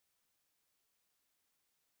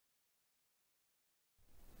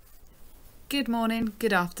Good morning,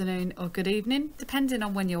 good afternoon or good evening, depending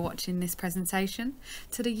on when you're watching this presentation,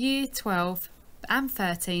 to the Year 12 and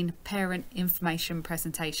 13 Parent Information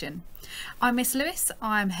Presentation. I'm Miss Lewis,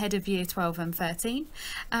 I'm Head of Year 12 and 13,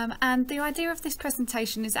 and the idea of this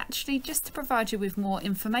presentation is actually just to provide you with more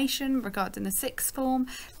information regarding the sixth form,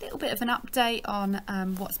 a little bit of an update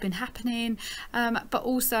on what's been happening, but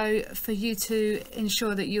also for you to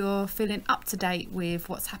ensure that you're feeling up to date with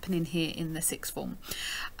what's happening here in the sixth form.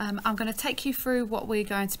 I'm going to take you through what we're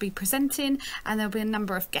going to be presenting, and there'll be a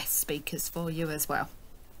number of guest speakers for you as well.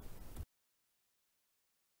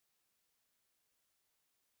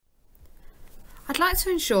 I'd like to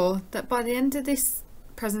ensure that by the end of this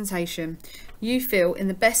presentation you feel in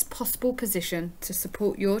the best possible position to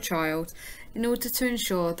support your child in order to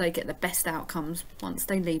ensure they get the best outcomes once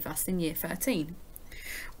they leave us in Year 13.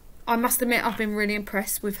 I must admit I've been really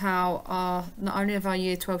impressed with how not only have our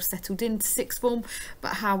Year 12 settled into sixth form,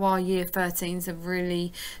 but how our Year 13s have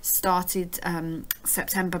really started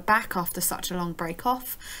September back after such a long break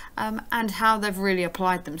off, and how they've really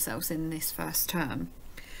applied themselves in this first term.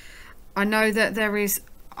 I know that there is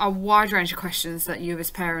a wide range of questions that you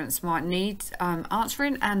as parents might need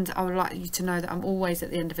answering, and I would like you to know that I'm always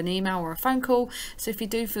at the end of an email or a phone call, so if you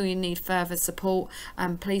do feel you need further support,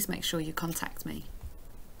 please make sure you contact me.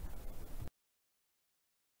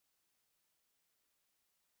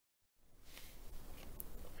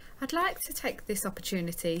 I'd like to take this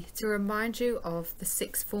opportunity to remind you of the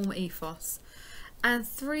sixth form ethos and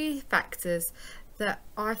 3 factors that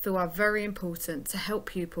I feel are very important to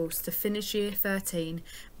help pupils to finish Year 13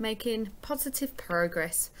 making positive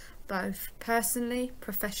progress both personally,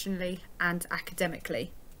 professionally and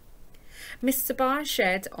academically. Mr. Barr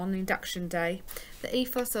shared on induction day the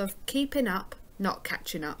ethos of keeping up, not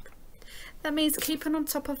catching up. That means keeping on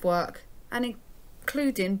top of work and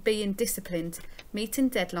including being disciplined, meeting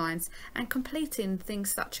deadlines and completing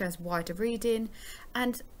things such as wider reading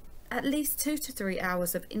and at least 2 to 3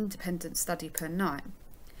 hours of independent study per night.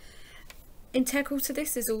 Integral to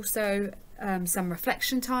this is also some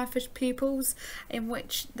reflection time for pupils, in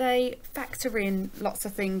which they factor in lots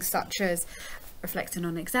of things such as reflecting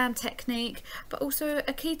on exam technique, but also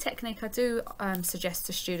a key technique I do suggest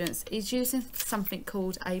to students is using something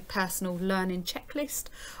called a personal learning checklist,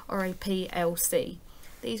 or a PLC.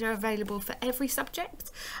 These are available for every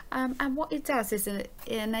subject, and what it does is it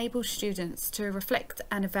enables students to reflect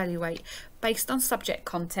and evaluate based on subject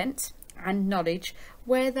content and knowledge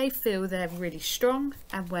where they feel they're really strong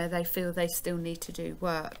and where they feel they still need to do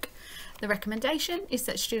work. The recommendation is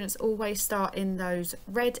that students always start in those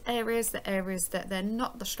red areas, the areas that they're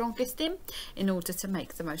not the strongest in order to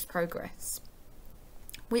make the most progress.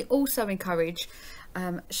 We also encourage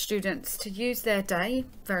students to use their day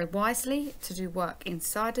very wisely to do work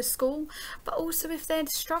inside a school, but also if they're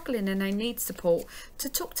struggling and they need support, to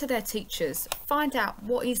talk to their teachers, find out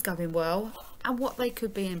what is going well and what they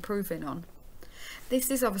could be improving on. This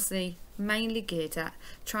is obviously mainly geared at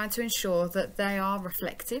trying to ensure that they are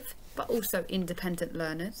reflective but also independent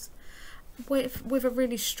learners with a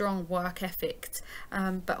really strong work ethic,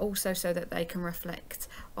 but also so that they can reflect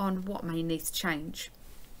on what may need to change.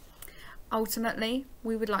 Ultimately,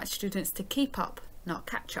 we would like students to keep up, not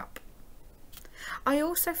catch up. I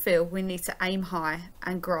also feel we need to aim high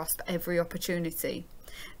and grasp every opportunity.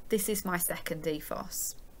 This is my second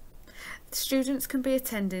ethos. Students can be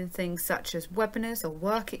attending things such as webinars or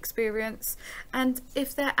work experience, and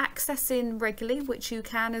if they're accessing regularly, which you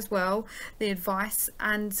can as well, the advice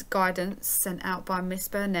and guidance sent out by Miss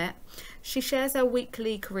Burnett. She shares her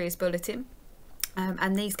weekly careers bulletin,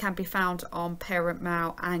 and these can be found on Parent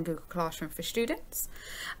Mail and Google Classroom for students.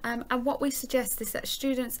 And what we suggest is that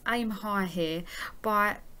students aim high here,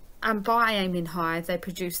 by aiming high they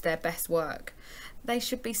produce their best work. They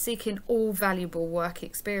should be seeking all valuable work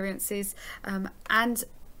experiences and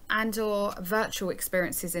or virtual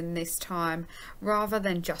experiences in this time, rather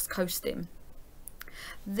than just coasting.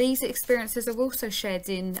 These experiences are also shared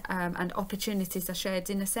in and opportunities are shared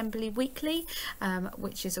in Assembly Weekly,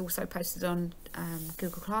 which is also posted on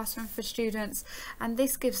Google Classroom for students, and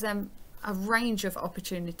this gives them a range of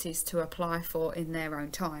opportunities to apply for in their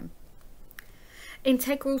own time.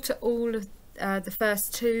 Integral to all of the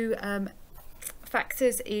first 2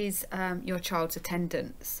 factors is your child's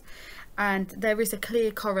attendance, and there is a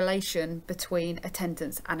clear correlation between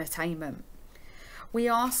attendance and attainment. We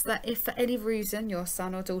ask that if for any reason your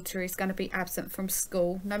son or daughter is going to be absent from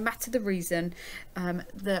school, no matter the reason,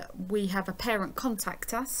 that we have a parent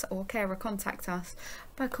contact us or carer contact us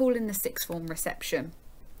by calling the sixth form reception.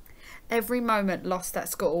 Every moment lost at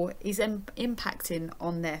school is impacting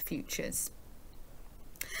on their futures.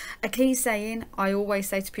 A key saying I always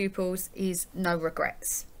say to pupils is no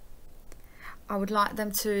regrets. I would like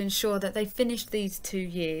them to ensure that they finish these 2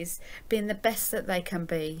 years being the best that they can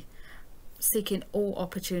be, seeking all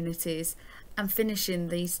opportunities and finishing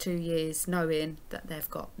these 2 years knowing that they've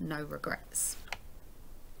got no regrets.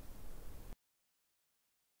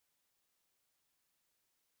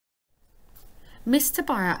 Mr.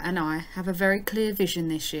 Byatt and I have a very clear vision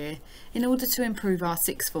this year in order to improve our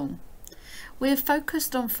sixth form. We have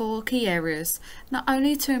focused on 4 key areas, not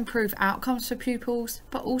only to improve outcomes for pupils,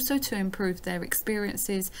 but also to improve their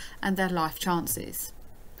experiences and their life chances.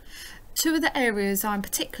 2 of the areas I'm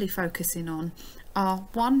particularly focusing on are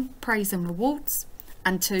 1, praise and rewards,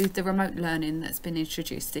 and 2, the remote learning that's been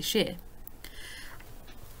introduced this year.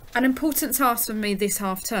 An important task for me this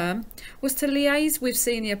half term was to liaise with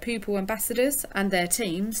senior pupil ambassadors and their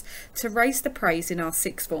teams to raise the praise in our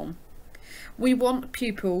sixth form. We want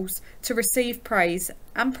pupils to receive praise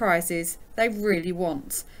and prizes they really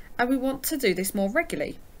want, and we want to do this more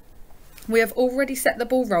regularly. We have already set the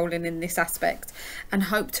ball rolling in this aspect and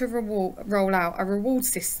hope to roll out a reward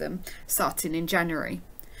system starting in January.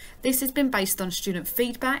 This has been based on student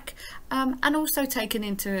feedback and also taken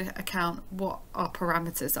into account what our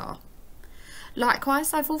parameters are.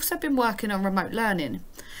 Likewise, I've also been working on remote learning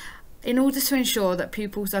in order to ensure that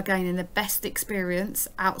pupils are gaining the best experience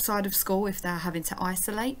outside of school if they're having to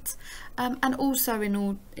isolate, and also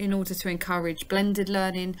in order to encourage blended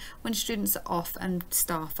learning when students are off and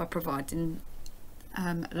staff are providing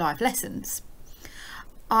live lessons.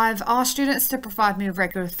 I've asked students to provide me with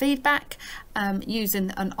regular feedback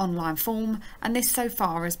using an online form, and this so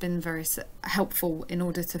far has been very helpful in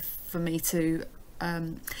order for me to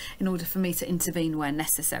intervene where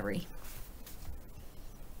necessary.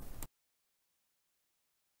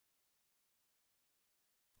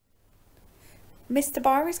 Mr.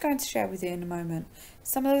 Byer is going to share with you in a moment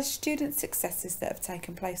some of the student successes that have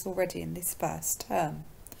taken place already in this first term.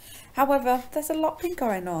 However, there's a lot been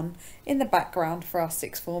going on in the background for our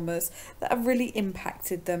sixth formers that have really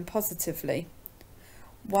impacted them positively.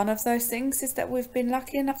 One of those things is that we've been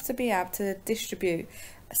lucky enough to be able to distribute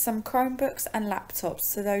some Chromebooks and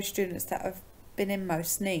laptops to those students that have been in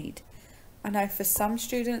most need. I know for some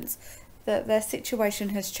students that their situation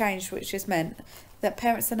has changed, which has meant that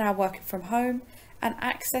parents are now working from home and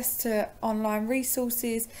access to online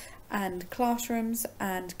resources and classrooms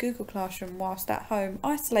and Google Classroom whilst at home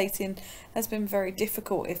isolating has been very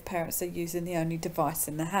difficult if parents are using the only device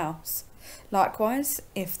in the house. Likewise,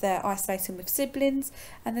 if they're isolating with siblings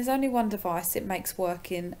and there's only one device, it makes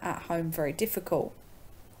working at home very difficult.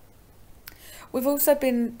 We've also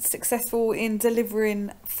been successful in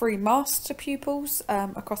delivering free masks to pupils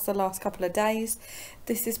across the last couple of days.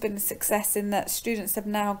 This has been a success in that students have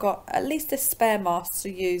now got at least a spare mask to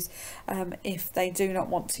use if they do not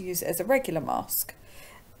want to use it as a regular mask.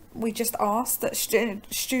 We just ask that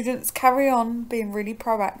students carry on being really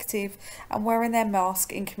proactive and wearing their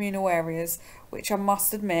mask in communal areas, which I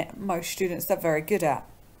must admit most students are very good at.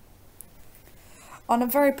 On a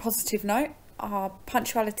very positive note, our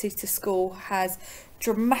punctuality to school has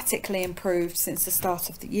dramatically improved since the start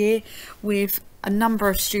of the year, with a number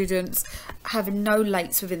of students having no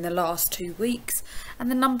lates within the last 2 weeks,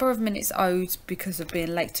 and the number of minutes owed because of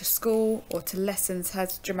being late to school or to lessons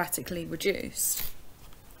has dramatically reduced.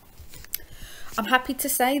 I'm happy to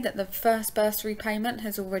say that the first bursary payment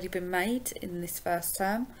has already been made in this first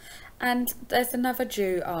term, and there's another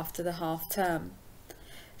due after the half term.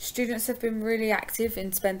 Students have been really active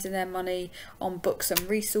in spending their money on books and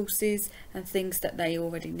resources and things that they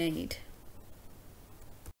already need.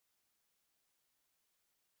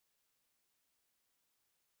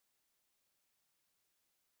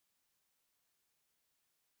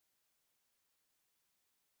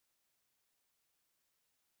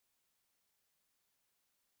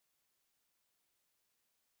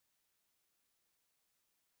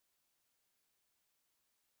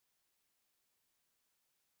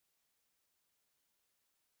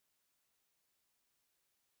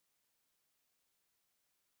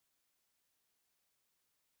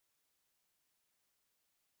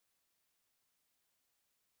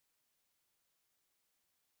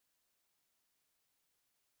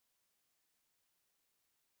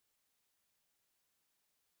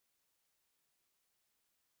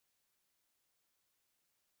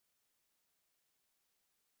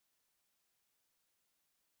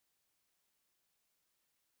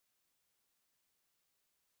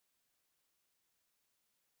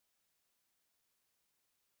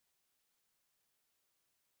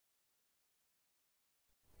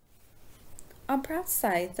 I'm proud to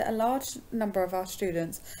say that a large number of our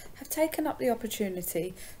students have taken up the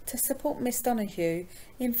opportunity to support Miss Donoghue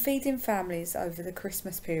in feeding families over the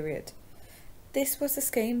Christmas period. This was a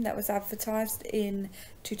scheme that was advertised in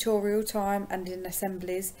tutorial time and in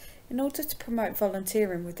assemblies in order to promote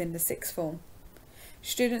volunteering within the sixth form.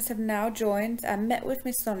 Students have now joined and met with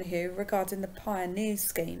Miss Donoghue regarding the Pioneers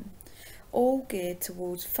scheme, all geared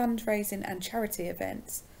towards fundraising and charity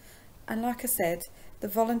events. And like I said, the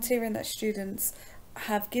volunteering that students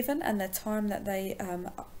have given and the time that they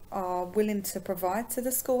are willing to provide to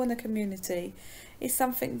the school and the community is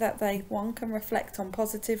something that they, one, can reflect on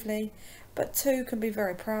positively, but two, can be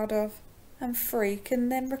very proud of, and three, can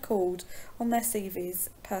then record on their CVs,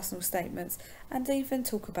 personal statements, and even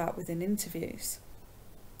talk about within interviews.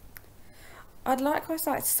 I'd likewise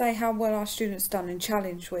like to say how well our students done in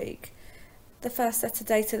Challenge Week. The first set of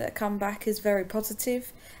data that come back is very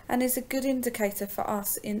positive and is a good indicator for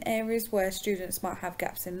us in areas where students might have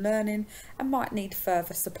gaps in learning and might need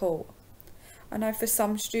further support. I know for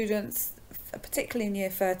some students, particularly in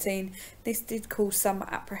Year 13, this did cause some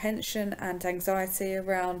apprehension and anxiety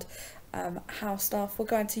around how staff were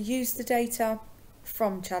going to use the data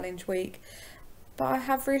from Challenge Week. But I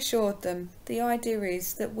have reassured them the idea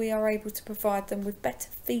is that we are able to provide them with better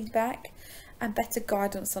feedback and better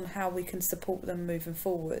guidance on how we can support them moving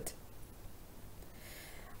forward.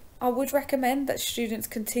 I would recommend that students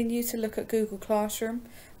continue to look at Google Classroom,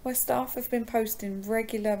 where staff have been posting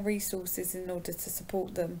regular resources in order to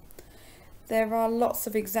support them. There are lots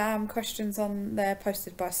of exam questions on there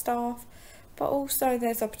posted by staff, but also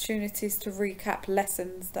there's opportunities to recap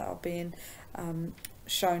lessons that are being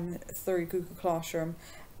shown through Google Classroom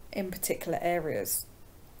in particular areas.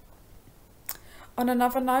 On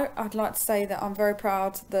another note, I'd like to say that I'm very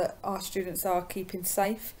proud that our students are keeping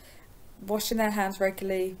safe, washing their hands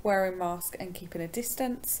regularly, wearing masks and keeping a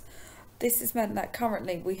distance. This has meant that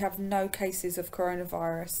currently we have no cases of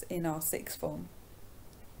coronavirus in our sixth form.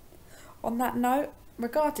 On that note,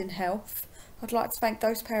 regarding health, I'd like to thank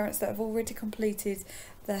those parents that have already completed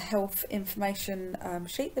the health information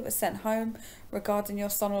sheet that was sent home regarding your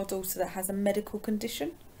son or daughter that has a medical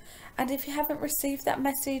condition. And if you haven't received that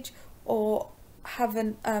message or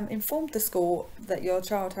haven't informed the school that your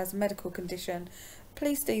child has a medical condition,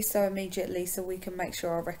 please do so immediately so we can make sure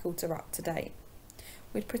our records are up to date.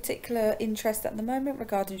 With particular interest at the moment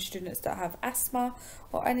regarding students that have asthma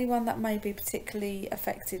or anyone that may be particularly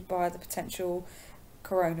affected by the potential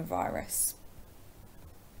coronavirus.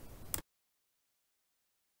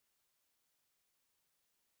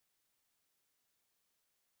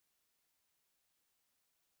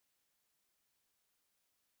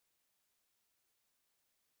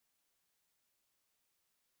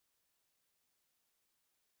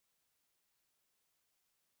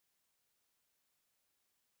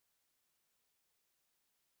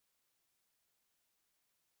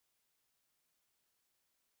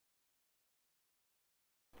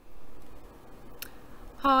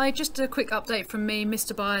 Hi, just a quick update from me,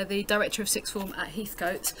 Mr. Byer, the Director of Sixth Form at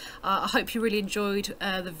Heathcote. I hope you really enjoyed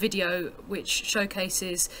the video which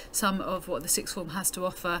showcases some of what the Sixth Form has to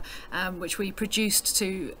offer, which we produced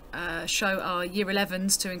to show our Year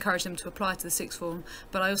 11s to encourage them to apply to the Sixth Form,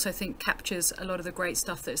 but I also think captures a lot of the great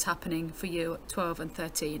stuff that's happening for Year 12 and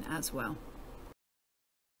 13 as well.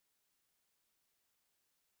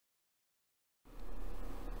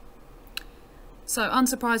 So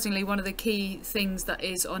unsurprisingly, one of the key things that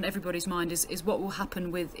is on everybody's mind is what will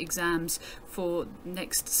happen with exams for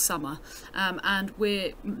next summer. And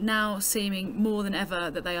we're now seeing more than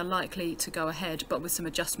ever that they are likely to go ahead, but with some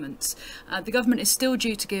adjustments. The government is still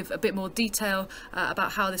due to give a bit more detail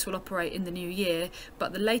about how this will operate in the new year,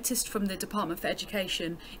 but the latest from the Department for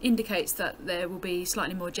Education indicates that there will be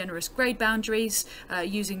slightly more generous grade boundaries,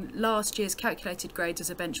 using last year's calculated grades as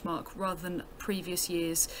a benchmark rather than previous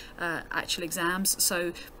year's actual exams.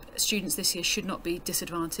 So students this year should not be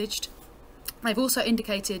disadvantaged. They've also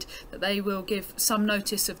indicated that they will give some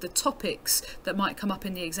notice of the topics that might come up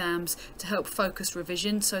in the exams to help focus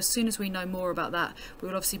revision. So as soon as we know more about that, we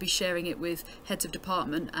will obviously be sharing it with heads of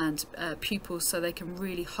department and pupils so they can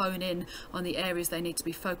really hone in on the areas they need to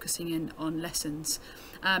be focusing in on lessons.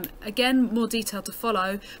 Again, more detail to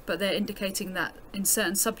follow, but they're indicating that in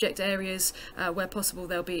certain subject areas where possible,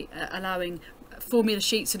 they'll be allowing formula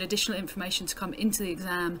sheets and additional information to come into the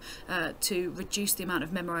exam to reduce the amount of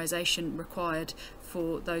memorization required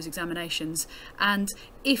for those examinations. And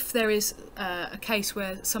if there is a case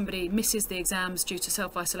where somebody misses the exams due to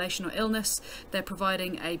self-isolation or illness, they're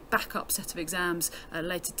providing a backup set of exams at a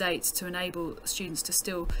later date to enable students to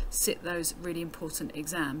still sit those really important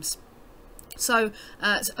exams. So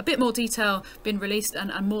a bit more detail been released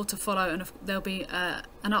and more to follow, and there'll be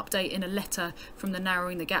an update in a letter from the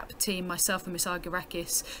Narrowing the Gap team, myself and Miss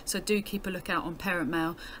Argyrakis. So do keep a lookout on Parent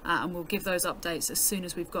Mail, and we'll give those updates as soon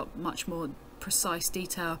as we've got much more precise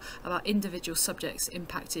detail about individual subjects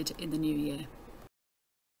impacted in the new year.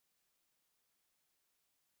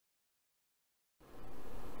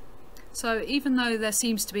 So even though there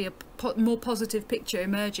seems to be a more positive picture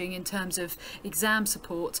emerging in terms of exam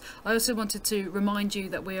support, I also wanted to remind you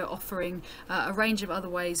that we are offering a range of other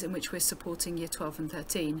ways in which we're supporting Year 12 and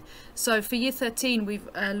 13. So for Year 13 we've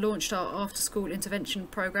launched our after school intervention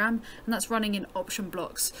programme, and that's running in option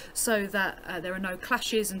blocks so that there are no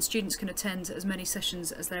clashes and students can attend as many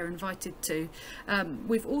sessions as they're invited to.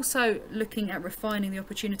 We've also looking at refining the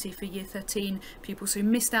opportunity for Year 13 pupils who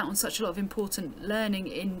missed out on such a lot of important learning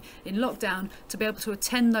in lockdown to be able to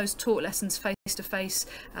attend those taught lessons face to face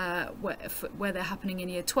where they're happening in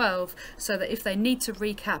Year 12, so that if they need to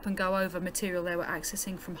recap and go over material they were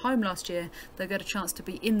accessing from home last year, they'll get a chance to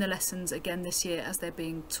be in the lessons again this year as they're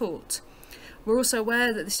being taught. We're also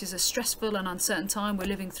aware that this is a stressful and uncertain time. We're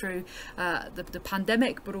living through the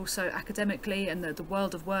pandemic, but also academically, and the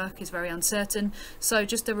world of work is very uncertain. So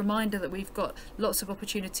just a reminder that we've got lots of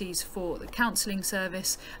opportunities for the counselling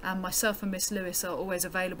service, and myself and Miss Lewis are always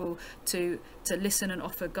available to listen and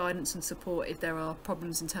offer guidance and support if there are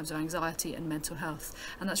problems in terms of anxiety and mental health.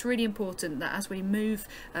 And that's really important, that as we move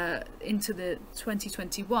into the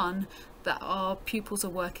 2021, that our pupils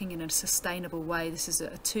are working in a sustainable way. This is a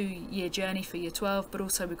 2-year journey for Year 12, but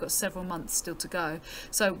also we've got several months still to go.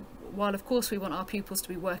 So while of course we want our pupils to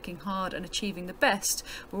be working hard and achieving the best,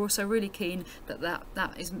 we're also really keen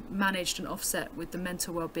that is managed and offset with the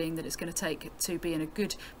mental well-being that it's going to take to be in a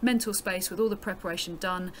good mental space with all the preparation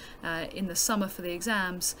done in the summer for the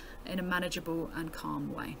exams in a manageable and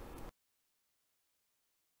calm way.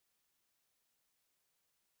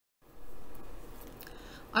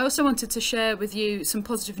 I also wanted to share with you some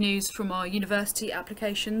positive news from our university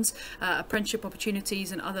applications, apprenticeship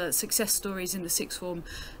opportunities and other success stories in the sixth form.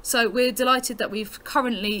 So we're delighted that we've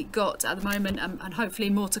currently got at the moment, and hopefully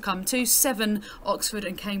more to come too, 7 Oxford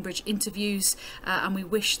and Cambridge interviews, and we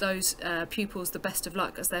wish those pupils the best of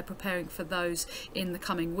luck as they're preparing for those in the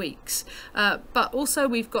coming weeks. But also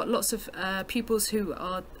we've got lots of pupils who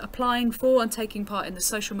are applying for and taking part in the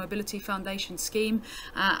Social Mobility Foundation scheme,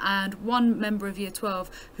 and one member of Year 12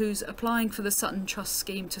 who's applying for the Sutton Trust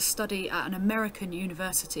scheme to study at an American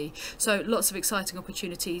university. So lots of exciting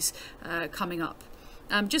opportunities coming up.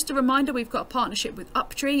 Just a reminder, we've got a partnership with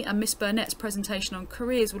Uptree, and Miss Burnett's presentation on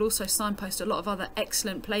careers will also signpost a lot of other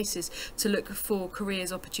excellent places to look for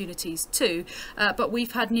careers opportunities too. But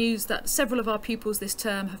we've had news that several of our pupils this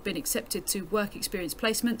term have been accepted to work experience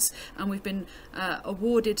placements, and we've been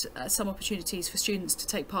awarded some opportunities for students to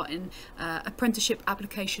take part in apprenticeship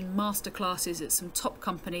application masterclasses at some top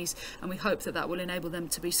companies, and we hope that will enable them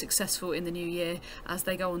to be successful in the new year as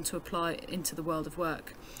they go on to apply into the world of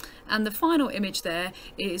work. And the final image there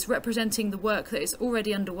is representing the work that is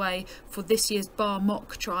already underway for this year's bar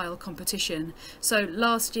mock trial competition. So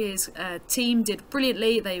last year's team did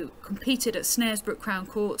brilliantly. They competed at Snaresbrook Crown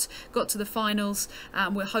Court, got to the finals,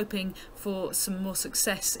 and we're hoping for some more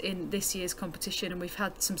success in this year's competition. And we've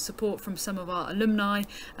had some support from some of our alumni.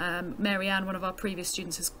 Mary Ann, one of our previous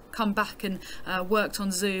students, has come back and worked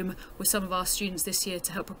on Zoom with some of our students this year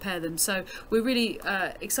to help prepare them. So we're really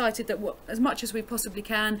excited that as much as we possibly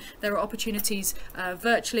can, there are opportunities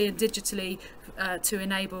virtually and digitally to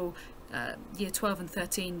enable Year 12 and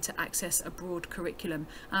 13 to access a broad curriculum.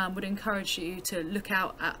 Would encourage you to look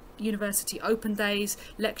out at university open days,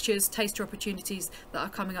 lectures, taster opportunities that are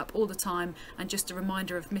coming up all the time, and just a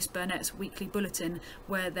reminder of Miss Burnett's weekly bulletin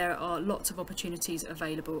where there are lots of opportunities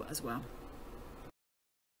available as well.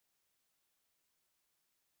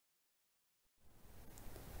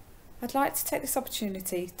 I'd like to take this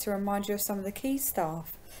opportunity to remind you of some of the key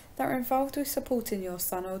staff that are involved with supporting your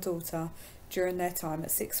son or daughter during their time at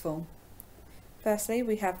sixth form. Firstly,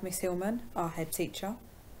 we have Miss Hillman, our head teacher,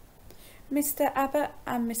 Mr Abbott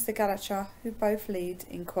and Mr Gallagher, who both lead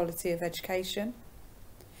in quality of education,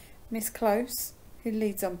 Miss Close, who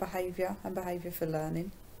leads on behaviour and behaviour for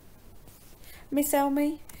learning, Miss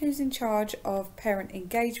Elmy, who's in charge of parent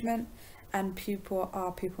engagement and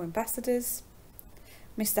our pupil ambassadors,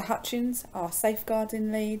 Mr Hutchins, our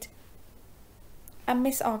safeguarding lead, and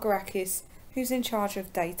Miss Argyrakis, who's in charge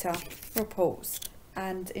of data, reports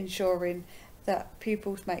and ensuring that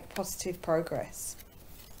pupils make positive progress.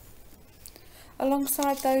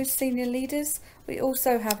 Alongside those senior leaders, we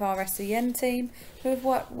also have our SEN team who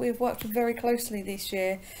we've worked with very closely this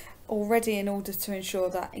year already in order to ensure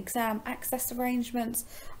that exam access arrangements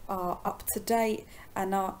are up to date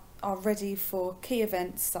and are ready for key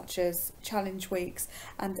events such as challenge weeks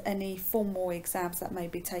and any formal exams that may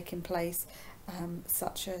be taking place,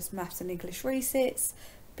 such as Maths and English resits,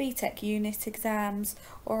 BTEC unit exams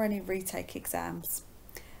or any retake exams.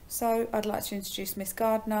 So I'd like to introduce Miss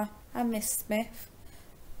Gardner and Miss Smith,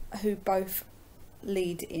 who both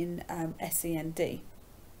lead in SEND.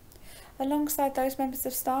 Alongside those members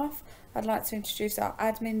of staff, I'd like to introduce our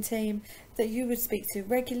admin team that you would speak to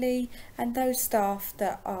regularly and those staff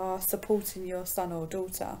that are supporting your son or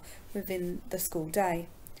daughter within the school day.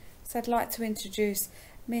 So I'd like to introduce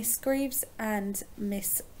Miss Greaves and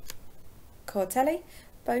Miss Cortelli,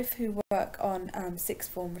 both who work on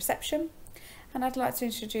sixth form reception. And I'd like to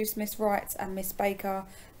introduce Miss Wright and Miss Baker,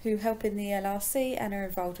 who help in the LRC and are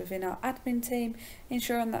involved within our admin team,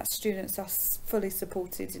 ensuring that students are fully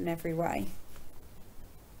supported in every way.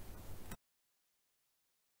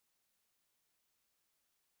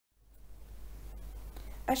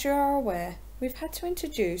 As you are aware, we've had to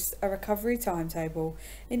introduce a recovery timetable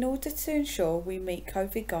in order to ensure we meet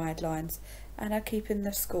COVID guidelines and are keeping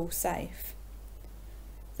the school safe.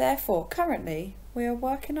 Therefore, currently, we are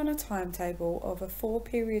working on a timetable of a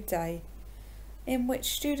 4-period day in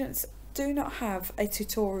which students do not have a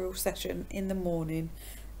tutorial session in the morning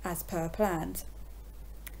as per planned.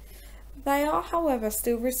 They are, however,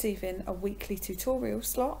 still receiving a weekly tutorial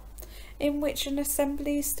slot in which an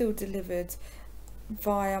assembly is still delivered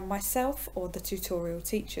via myself or the tutorial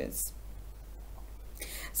teachers.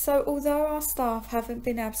 So although our staff haven't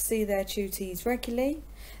been able to see their tutees regularly,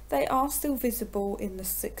 they are still visible in the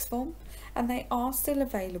sixth form and they are still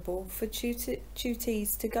available for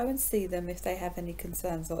tutees to go and see them if they have any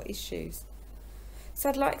concerns or issues. So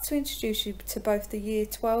I'd like to introduce you to both the Year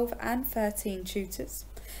 12 and 13 tutors.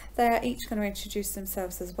 They are each going to introduce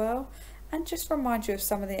themselves as well and just remind you of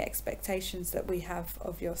some of the expectations that we have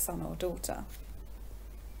of your son or daughter.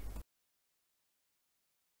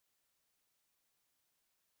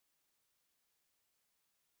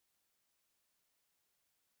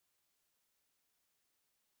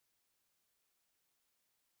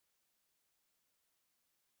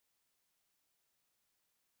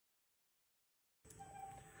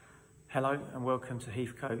 Hello and welcome to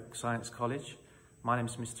Heathcote Science College. My name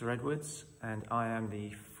is Mr. Edwards and I am the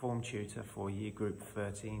form tutor for Year Group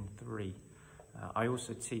 13-3. I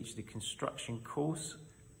also teach the construction course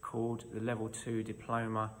called the Level 2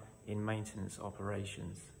 Diploma in Maintenance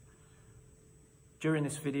Operations. During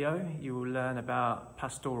this video you will learn about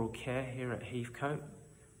pastoral care here at Heathcote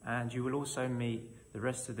and you will also meet the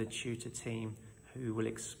rest of the tutor team who will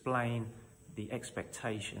explain the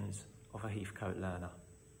expectations of a Heathcote learner.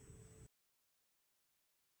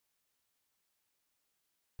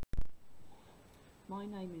 My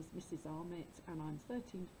name is Mrs. Armitt and I'm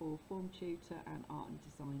 13-4 form tutor and art and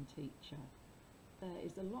design teacher. There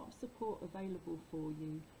is a lot of support available for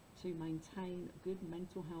you to maintain good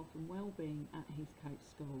mental health and well-being at Heathcote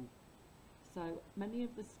School. So many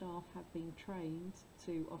of the staff have been trained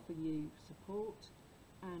to offer you support,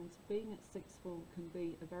 and being at sixth form can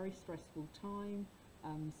be a very stressful time,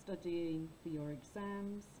 studying for your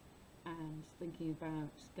exams and thinking about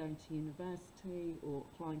going to university or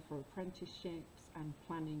applying for apprenticeships and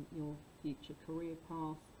planning your future career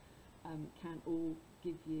path can all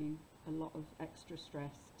give you a lot of extra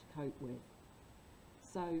stress to cope with.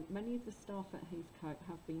 So many of the staff at Heathcote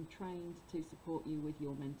have been trained to support you with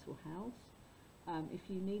your mental health. If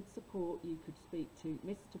you need support, you could speak to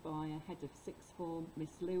Miss Tobiah, Head of Sixth Form,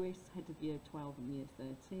 Miss Lewis, Head of Year 12 and Year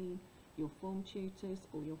 13, your form tutors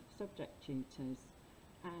or your subject tutors.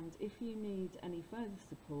 And if you need any further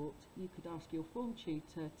support, you could ask your form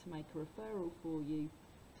tutor to make a referral for you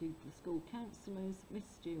to the school counsellors, Miss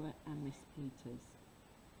Stewart and Miss Peters.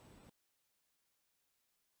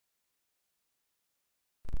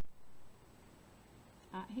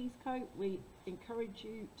 At Heathcote, we encourage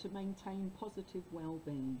you to maintain positive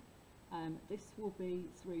well-being. This will be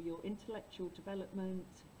through your intellectual development,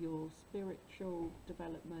 your spiritual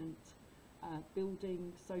development,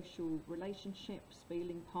 building social relationships,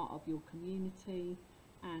 feeling part of your community,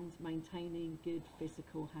 and maintaining good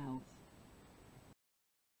physical health.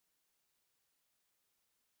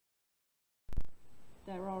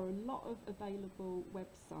 There are a lot of available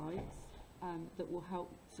websites that will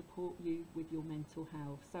help support you with your mental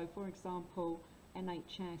health. So for example,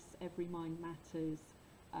 NHS Every Mind Matters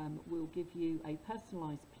will give you a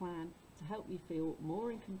personalised plan to help you feel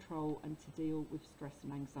more in control and to deal with stress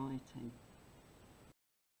and anxiety.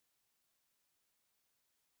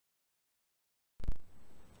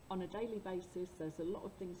 On a daily basis, there's a lot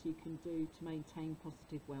of things you can do to maintain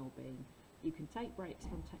positive well-being. You can take breaks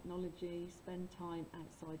from technology, spend time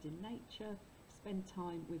outside in nature, spend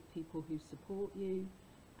time with people who support you,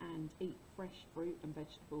 and eat fresh fruit and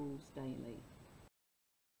vegetables daily.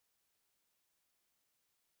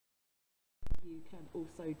 You can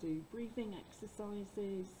also do breathing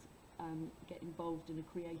exercises, get involved in a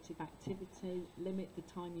creative activity, limit the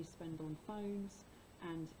time you spend on phones,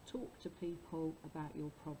 and talk to people about your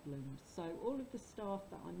problems. So all of the staff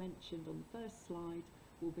that I mentioned on the first slide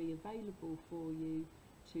will be available for you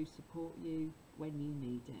to support you when you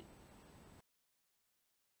need it.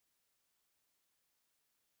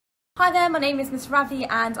 Hi there, my name is Miss Ravi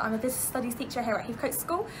and I'm a business studies teacher here at Heathcote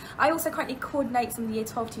School. I also currently coordinate some of the Year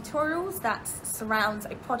 12 tutorials that surrounds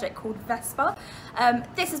a project called Vespa.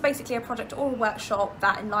 This is basically a project or a workshop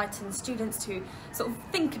that enlightens students to sort of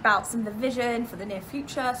think about some of the vision for the near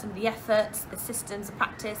future, some of the efforts, the systems of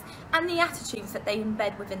practice and the attitudes that they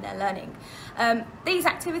embed within their learning. These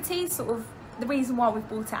activities the reason why we've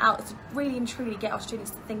brought it out is to really and truly get our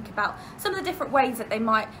students to think about some of the different ways that they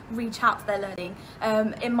might reach out to their learning.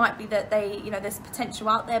 It might be that there's potential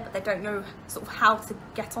out there, but they don't know sort of how to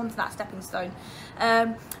get onto that stepping stone.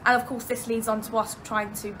 And of course, this leads on to us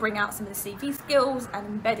trying to bring out some of the CV skills and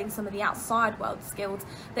embedding some of the outside world skills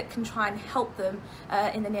that can try and help them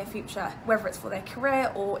in the near future, whether it's for their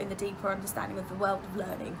career or in the deeper understanding of the world of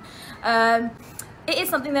learning. It is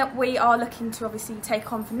something that we are looking to obviously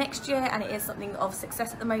take on for next year, and it is something of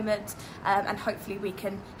success at the moment, and hopefully we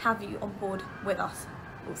can have you on board with us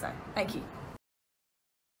also. Thank you.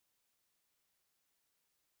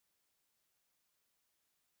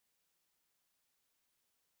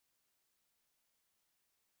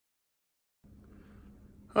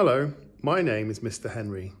 Hello, my name is Mr.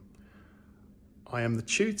 Henry. I am the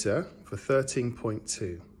tutor for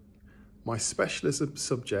 13.2. My specialism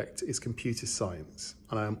subject is computer science,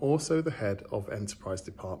 and I am also the head of enterprise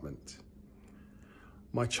department.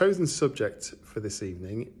 My chosen subject for this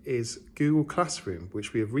evening is Google Classroom,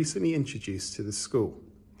 which we have recently introduced to the school.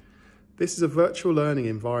 This is a virtual learning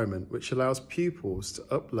environment which allows pupils to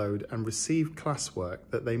upload and receive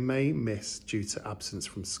classwork that they may miss due to absence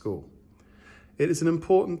from school. It is an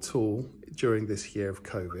important tool during this year of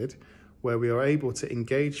COVID, where we are able to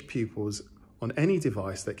engage pupils on any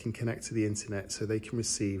device that can connect to the internet so they can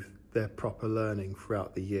receive their proper learning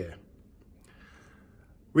throughout the year.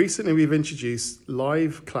 Recently, we've introduced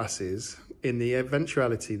live classes in the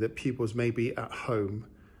eventuality that pupils may be at home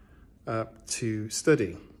to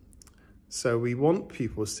study. So we want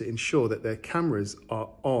pupils to ensure that their cameras are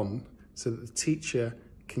on so that the teacher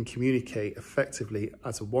can communicate effectively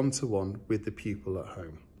as a one-to-one with the pupil at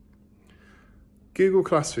home. Google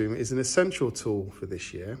Classroom is an essential tool for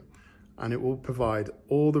this year, and it will provide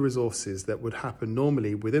all the resources that would happen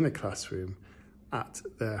normally within a classroom at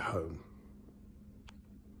their home.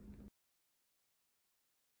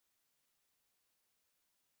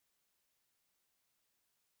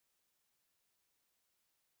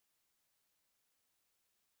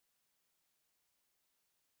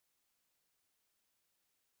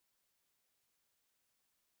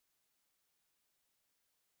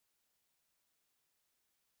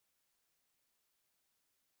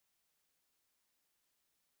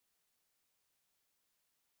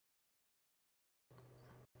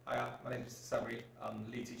 Hi, my name is Sabri. I'm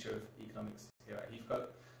the lead teacher of economics here at Heathcote.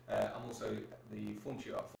 I'm also the form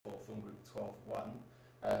tutor for form group 12-1.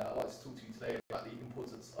 I'd like to talk to you today about the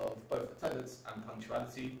importance of both attendance and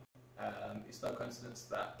punctuality. It's no coincidence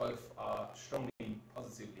that both are strongly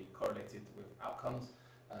positively correlated with outcomes,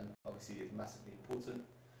 and obviously it's massively important.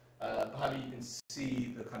 Behind me you can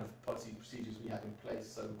see the kind of policy procedures we have in place.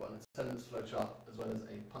 So we've got an attendance flowchart as well as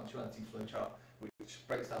a punctuality flowchart, which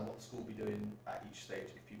breaks down what the school will be doing at each stage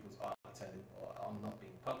if pupils aren't attending or are not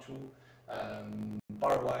being punctual.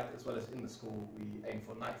 Borough-wide as well as in the school, we aim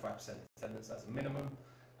for 95% attendance as a minimum.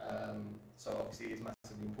 So obviously it's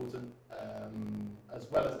massively important. As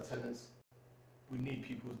well as attendance, we need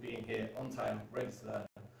pupils being here on time, ready to learn,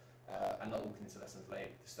 and not walking into lessons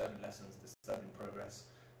late, disturbing lessons, disturbing progress,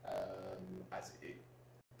 as it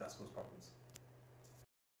does cause problems.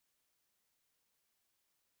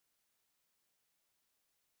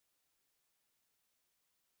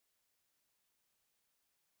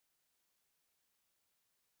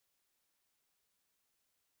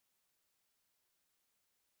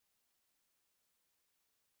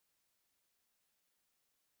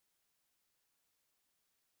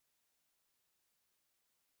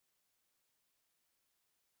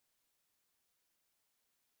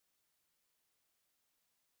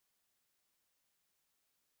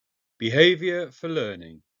 Behaviour for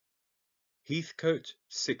Learning, Heathcote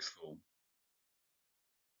Sixth Form.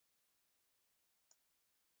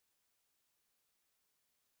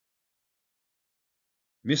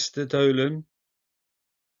 Mr. Dolan,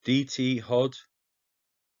 DT Hod,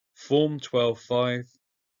 Form 12.5,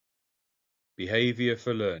 Behaviour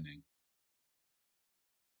for Learning.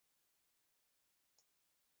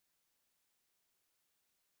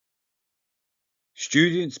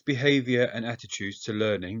 Students' behaviour and attitudes to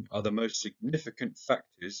learning are the most significant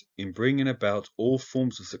factors in bringing about all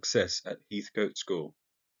forms of success at Heathcote School.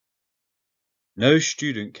 No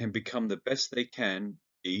student can become the best they can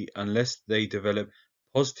be unless they develop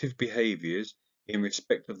positive behaviours in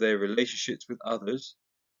respect of their relationships with others,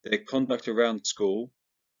 their conduct around school,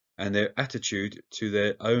 and their attitude to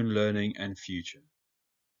their own learning and future.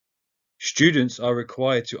 Students are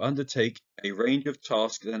required to undertake a range of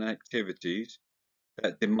tasks and activities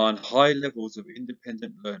that demand high levels of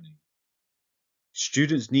independent learning.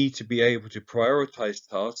 Students need to be able to prioritize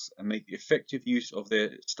tasks and make effective use of their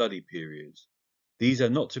study periods. These are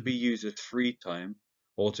not to be used as free time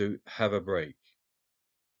or to have a break.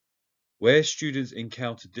 Where students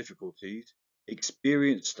encounter difficulties,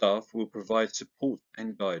 experienced staff will provide support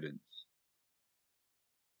and guidance.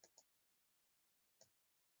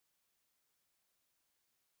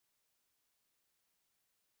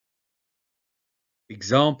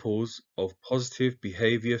 Examples of positive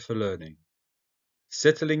behavior for learning: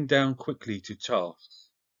 settling down quickly to tasks,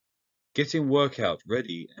 getting work out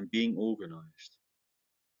ready and being organized,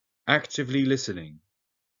 actively listening,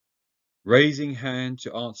 raising hand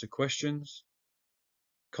to answer questions,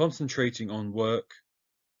 concentrating on work,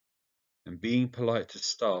 and being polite to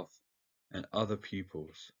staff and other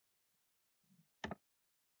pupils.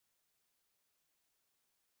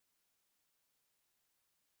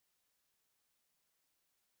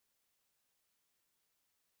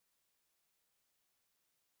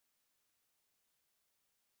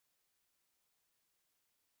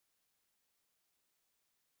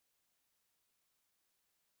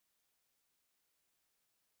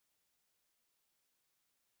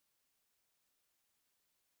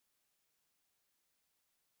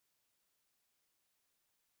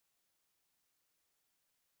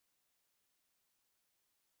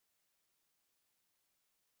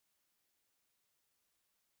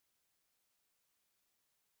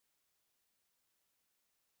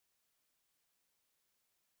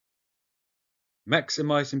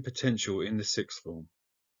 Maximizing potential in the sixth form.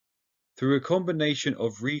 Through a combination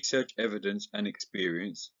of research evidence and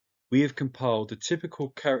experience, we have compiled the typical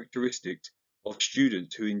characteristics of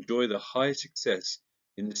students who enjoy the highest success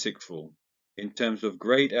in the sixth form in terms of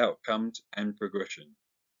grade outcomes and progression.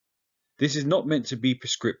 This is not meant to be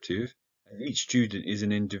prescriptive, as each student is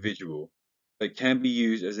an individual, but can be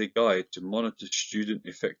used as a guide to monitor student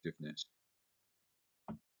effectiveness.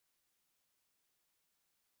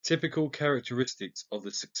 Typical characteristics of the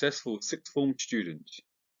successful sixth form student.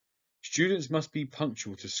 Students must be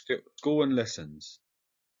punctual to school and lessons.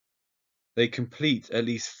 They complete at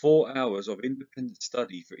least 4 hours of independent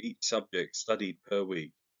study for each subject studied per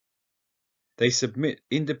week. They submit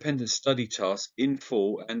independent study tasks in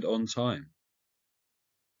full and on time.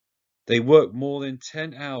 They work more than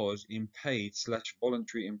 10 hours in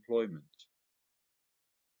paid/voluntary employment.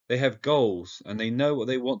 They have goals and they know what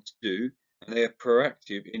they want to do, and they are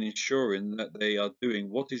proactive in ensuring that they are doing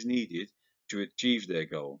what is needed to achieve their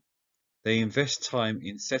goal. They invest time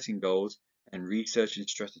in setting goals and researching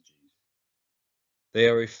strategies. They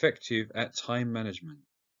are effective at time management.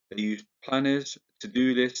 They use planners,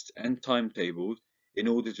 to-do lists, and timetables in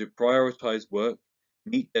order to prioritize work,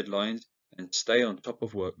 meet deadlines, and stay on top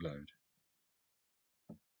of workload.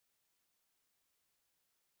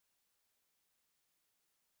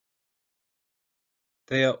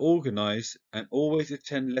 They are organized and always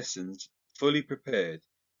attend lessons fully prepared,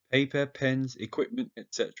 paper, pens, equipment,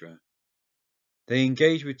 etc. They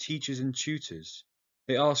engage with teachers and tutors.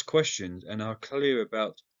 They ask questions and are clear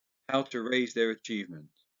about how to raise their achievement.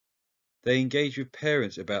 They engage with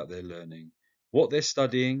parents about their learning, what they're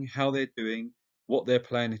studying, how they're doing, what they're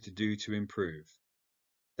planning to do to improve.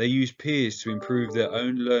 They use peers to improve their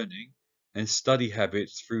own learning and study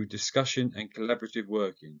habits through discussion and collaborative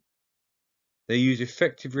working. They use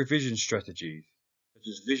effective revision strategies, such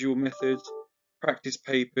as visual methods, practice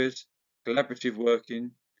papers, collaborative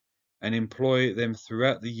working, and employ them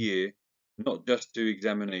throughout the year, not just to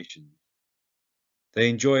examinations. They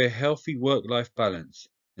enjoy a healthy work-life balance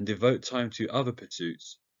and devote time to other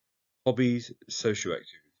pursuits, hobbies, social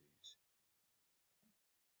activities.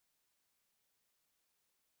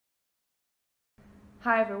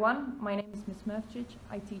 Hi everyone, my name is Ms. Murftich.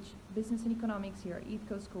 I teach Business and Economics here at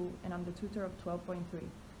Heathcote School and I'm the tutor of 12.3.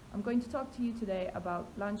 I'm going to talk to you today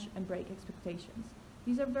about lunch and break expectations.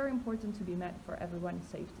 These are very important to be met for everyone's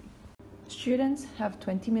safety. Students have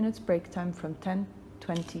 20 minutes break time from 10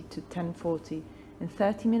 10:20 to 10:40 and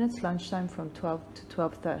 30 minutes lunchtime from 12 to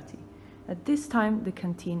 12:30. At this time, the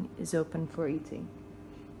canteen is open for eating.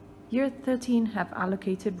 Year 13 have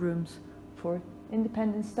allocated rooms for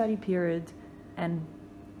independent study period and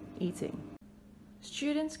eating.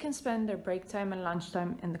 Students can spend their break time and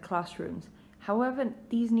lunchtime in the classrooms. However,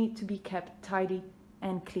 these need to be kept tidy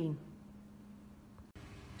and clean.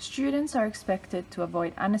 Students are expected to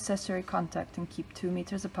avoid unnecessary contact and keep 2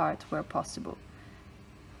 meters apart where possible.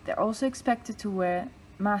 They're also expected to wear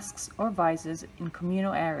masks or visors in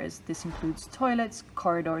communal areas. This includes toilets,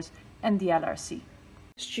 corridors, and the LRC.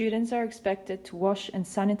 Students are expected to wash and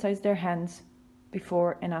sanitize their hands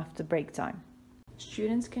before and after break time.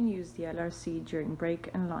 Students can use the LRC during break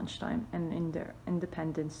and lunchtime and in their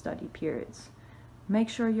independent study periods. Make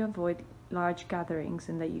sure you avoid large gatherings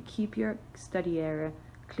and that you keep your study area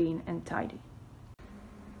clean and tidy.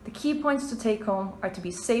 The key points to take home are to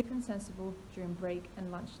be safe and sensible during break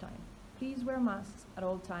and lunchtime. Please wear masks at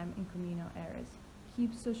all times in communal areas.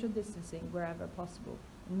 Keep social distancing wherever possible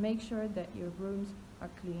and make sure that your rooms are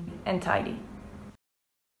clean and tidy.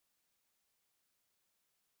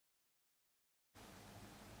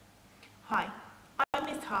 Hi, I'm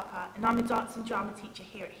Miss Harper and I'm a dance and drama teacher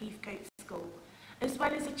here at Heathcote School, as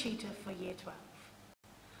well as a tutor for Year 12.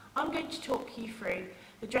 I'm going to talk you through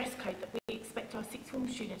the dress code that we expect our sixth form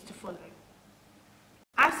students to follow.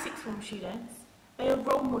 As sixth form students, they are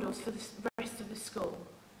role models for the rest of the school.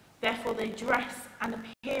 Therefore, their dress and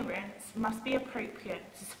appearance must be appropriate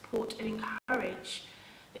to support and encourage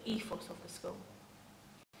the ethos of the school.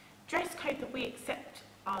 Dress code that we accept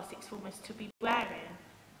our sixth formers to be wearing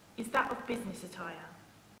is that of business attire.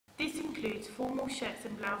 This includes formal shirts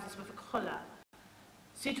and blouses with a collar,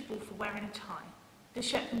 suitable for wearing a tie. The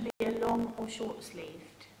shirt can be a long or short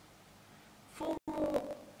sleeved.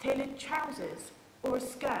 Formal tailored trousers or a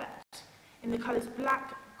skirt in the colours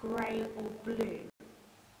black, grey or blue.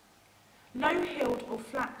 Low-heeled or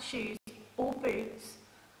flat shoes or boots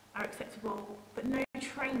are acceptable, but no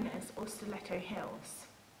trainers or stiletto heels.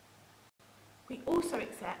 We also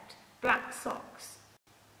accept black socks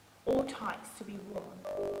or tights to be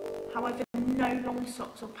worn, however no long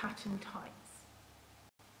socks or patterned tights.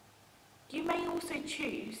 You may also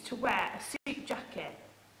choose to wear a suit jacket,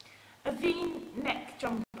 a V-neck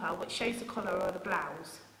jumper which shows the collar or the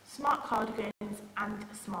blouse, smart cardigans and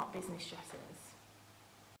smart business dresses.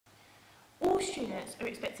 All students are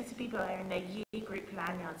expected to be wearing their year group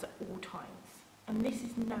lanyards at all times, and this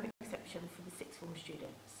is no exception for the sixth form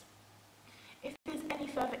students. If there's any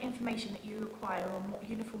further information that you require on what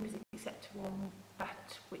uniform is acceptable and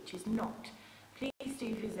that which is not, please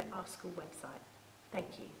do visit our school website.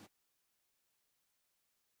 Thank you.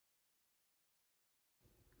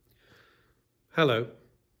 Hello,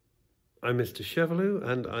 I'm Mr. Chevalou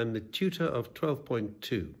and I'm the tutor of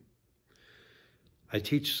 12.2. I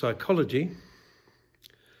teach psychology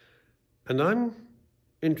and I'm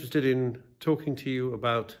interested in talking to you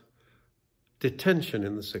about detention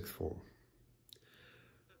in the sixth form.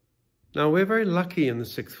 Now, we're very lucky in the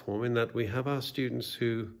sixth form in that we have our students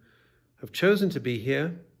who have chosen to be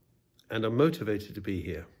here and are motivated to be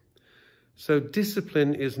here. So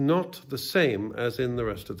discipline is not the same as in the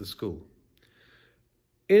rest of the school.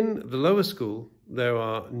 In the lower school, there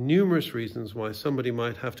are numerous reasons why somebody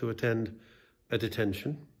might have to attend a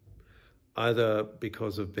detention, either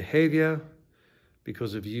because of behavior,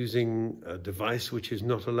 because of using a device which is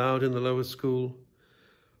not allowed in the lower school,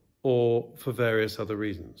 or for various other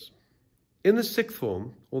reasons. In the sixth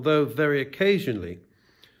form, although very occasionally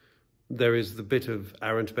there is the bit of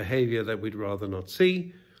errant behavior that we'd rather not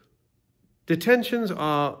see, detentions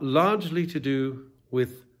are largely to do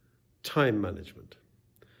with time management.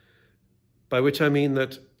 By which I mean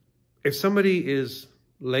that if somebody is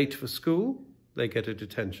late for school, they get a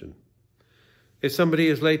detention. If somebody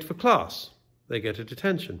is late for class, they get a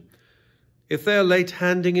detention. If they're late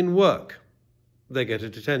handing in work, they get a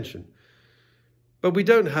detention. But we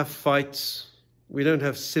don't have fights, we don't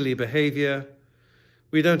have silly behavior,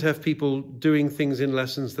 we don't have people doing things in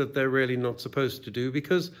lessons that they're really not supposed to do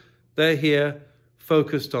because they're here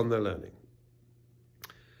focused on their learning.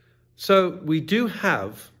 So we do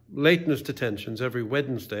have lateness detentions every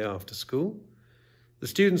Wednesday after school. The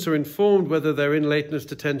students are informed whether they're in lateness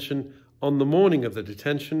detention on the morning of the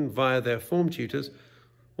detention via their form tutors,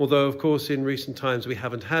 although of course in recent times we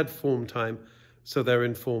haven't had form time, so they're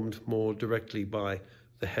informed more directly by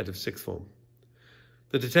the head of sixth form.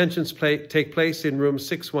 The detentions take place in room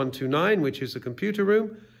 6129, which is a computer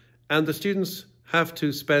room, and the students have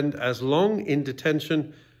to spend as long in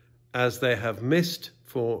detention as they have missed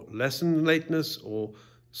for lesson lateness or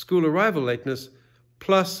school arrival lateness,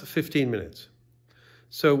 plus 15 minutes.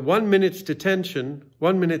 So 1 minute's detention,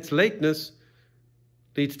 1 minute's lateness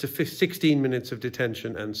leads to 16 minutes of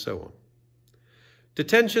detention, and so on.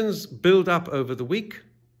 Detentions build up over the week,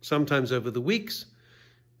 sometimes over the weeks,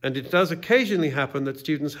 and it does occasionally happen that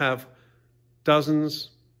students have dozens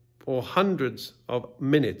or hundreds of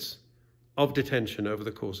minutes of detention over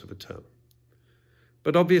the course of a term.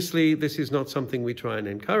 But obviously, this is not something we try and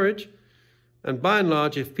encourage. And by and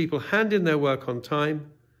large, if people hand in their work on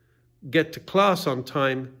time, get to class on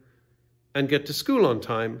time, and get to school on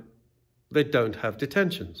time, they don't have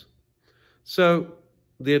detentions. So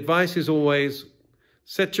the advice is always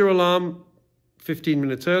set your alarm 15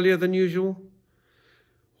 minutes earlier than usual.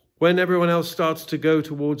 When everyone else starts to go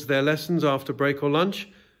towards their lessons after break or lunch,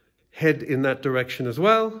 head in that direction as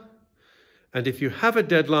well. And if you have a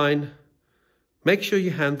deadline, make sure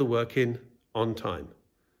you hand the work in on time.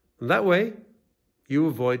 And that way, you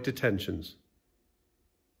avoid detentions.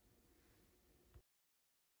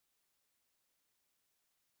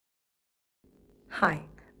 Hi,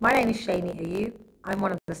 my name is Shani Ayub. I'm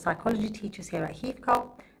one of the psychology teachers here at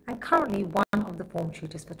Heathcote and currently one of the form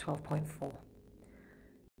tutors for 12.4.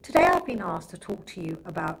 Today I've been asked to talk to you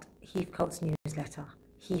about Heathcote's newsletter,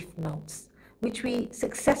 Heath Notes, which we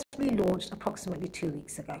successfully launched approximately 2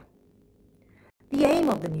 weeks ago. The aim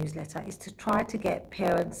of the newsletter is to try to get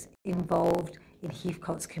parents involved in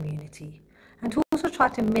Heathcote's community and to also try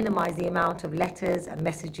to minimize the amount of letters and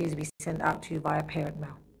messages we send out to you via parent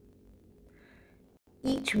mail.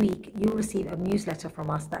 Each week you'll receive a newsletter from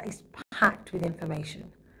us that is packed with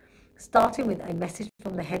information, starting with a message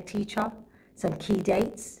from the head teacher, some key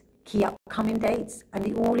dates, key upcoming dates, and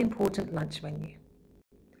the all-important lunch menu.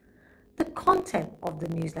 The content of the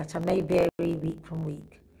newsletter may vary week from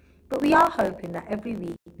week, but we are hoping that every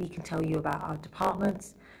week we can tell you about our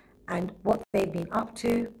departments and what they've been up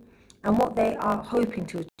to and what they are hoping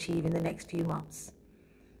to achieve in the next few months.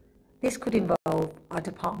 This could involve our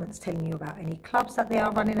departments telling you about any clubs that they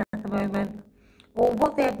are running at the moment or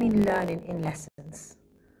what they have been learning in lessons.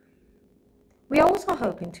 We are also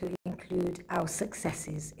hoping to include our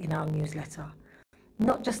successes in our newsletter,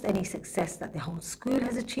 not just any success that the whole school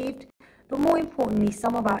has achieved, but more importantly,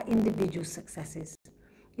 some of our individual successes.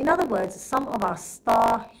 In other words, some of our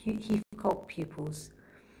star Heathcote pupils,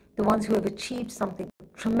 the ones who have achieved something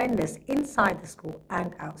tremendous inside the school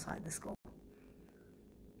and outside the school.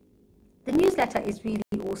 The newsletter is really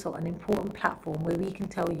also an important platform where we can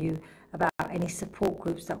tell you about any support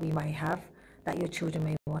groups that we may have that your children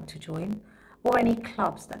may want to join, or any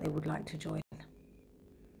clubs that they would like to join.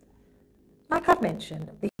 Like I've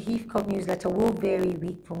mentioned, the Heathcote newsletter will vary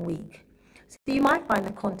week from week, so you might find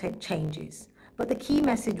the content changes, but the key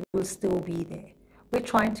message will still be there. We're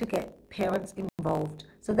trying to get parents involved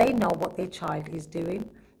so they know what their child is doing,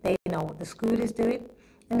 they know what the school is doing,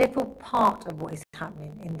 and they feel part of what is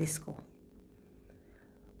happening in this school.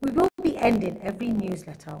 We will be ending every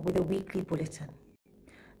newsletter with a weekly bulletin.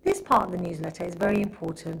 This part of the newsletter is very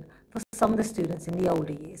important for some of the students in the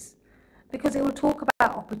older years because it will talk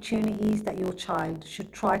about opportunities that your child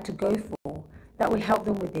should try to go for that will help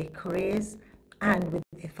them with their careers and with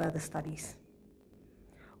their further studies.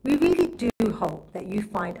 We really do hope that you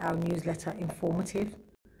find our newsletter informative,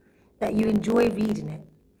 that you enjoy reading it,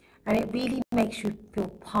 and it really makes you feel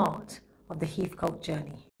part of the Heathcote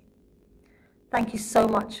journey. Thank you so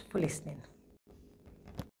much for listening.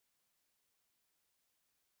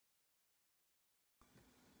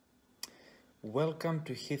 Welcome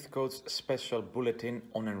to Heathcote's special bulletin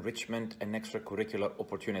on enrichment and extracurricular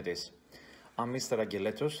opportunities. I'm Mr.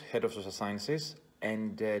 Ageletos, Head of Social Sciences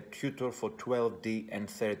and tutor for 12D and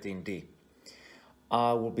 13D.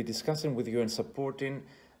 I will be discussing with you and supporting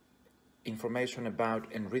information about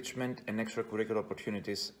enrichment and extracurricular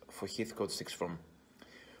opportunities for Heathcote Sixth Form.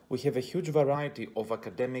 We have a huge variety of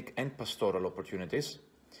academic and pastoral opportunities.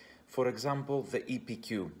 For example, the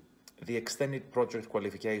EPQ, the Extended Project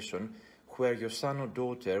Qualification, where your son or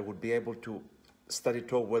daughter would be able to study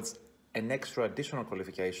towards an extra additional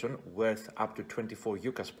qualification worth up to 24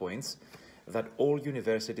 UCAS points that all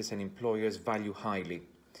universities and employers value highly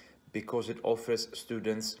because it offers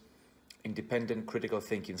students independent critical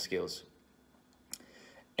thinking skills.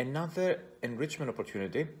 Another enrichment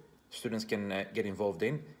opportunity students can get involved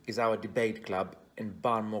in is our debate club and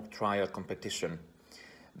bar mock trial competition.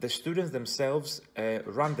 The students themselves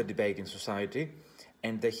run the debating society,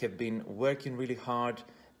 and they have been working really hard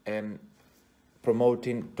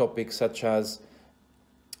promoting topics such as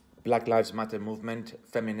Black Lives Matter movement,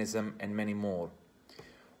 feminism, and many more.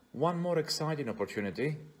 One more exciting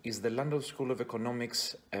opportunity is the London School of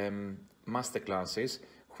Economics masterclasses,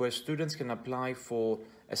 where students can apply for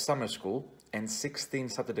a summer school and 16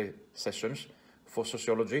 Saturday sessions for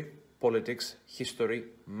sociology, politics, history,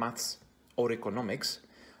 maths, or economics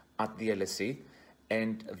at the LSE,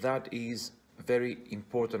 and that is very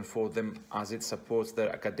important for them as it supports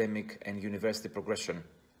their academic and university progression.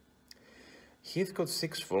 Heathcote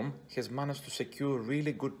Sixth Form has managed to secure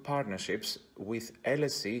really good partnerships with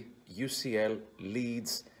LSE, UCL,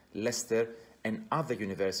 Leeds, Leicester, and other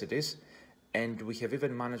universities, and we have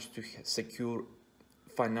even managed to secure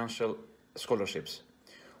financial scholarships.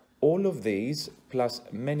 All of these, plus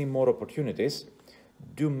many more opportunities,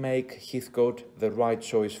 do make Heathcote the right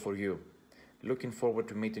choice for you. Looking forward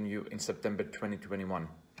to meeting you in September 2021.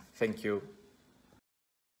 Thank you.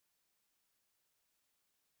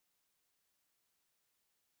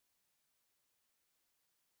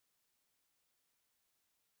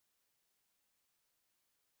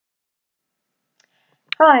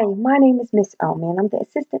 Hi, my name is Miss Elmi and I'm the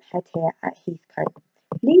Assistant Head here at Heathcote,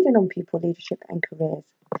 leading on pupil leadership and careers.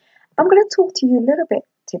 I'm going to talk to you a little bit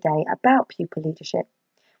today about pupil leadership,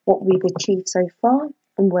 what we've achieved so far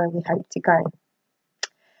and where we hope to go.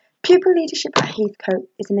 Pupil leadership at Heathcote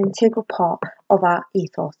is an integral part of our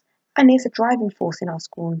ethos and is a driving force in our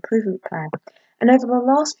school improvement plan. And over the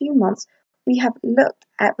last few months, we have looked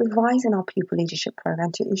at revising our pupil leadership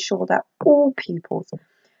program to ensure that all pupils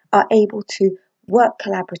are able to work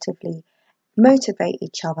collaboratively, motivate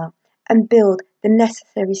each other, and build the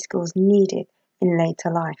necessary skills needed in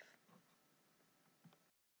later life.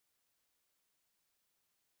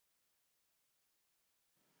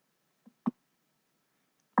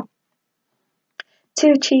 To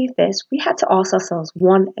achieve this, we had to ask ourselves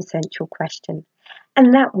one essential question,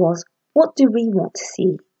 and that was, what do we want to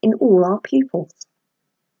see in all our pupils?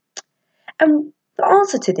 And the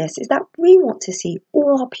answer to this is that we want to see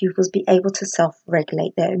all our pupils be able to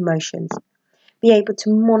self-regulate their emotions, be able to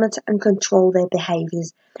monitor and control their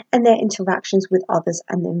behaviours and their interactions with others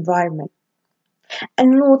and the environment.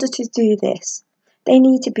 And in order to do this, they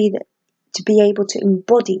need to be able to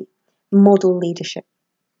embody model leadership.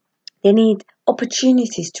 They need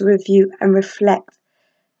opportunities to review and reflect,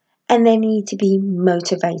 and they need to be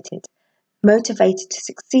motivated to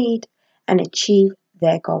succeed and achieve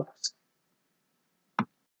their goals.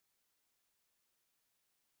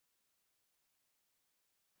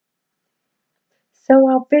 So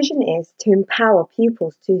our vision is to empower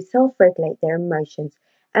pupils to self-regulate their emotions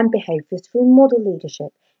and behaviours through model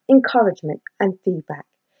leadership, encouragement and feedback.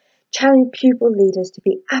 Challenge pupil leaders to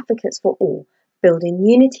be advocates for all, building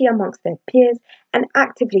unity amongst their peers and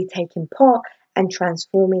actively taking part and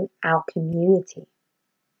transforming our community.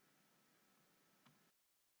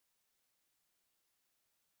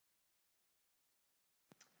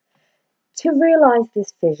 To realise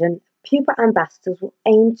this vision, pupil ambassadors will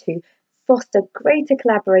aim to foster greater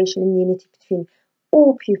collaboration and unity between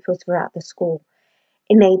all pupils throughout the school,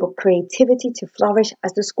 enable creativity to flourish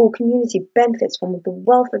as the school community benefits from the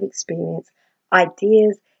wealth of experience,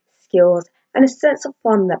 ideas, skills, and a sense of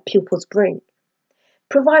fun that pupils bring.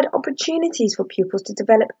 Provide opportunities for pupils to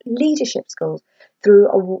develop leadership skills through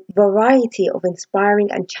a variety of inspiring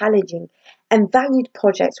and challenging and valued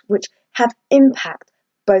projects which have impact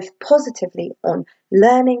both positively on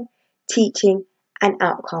learning, teaching, and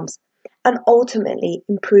outcomes, and ultimately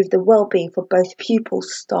improve the well-being for both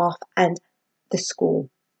pupils, staff, and the school.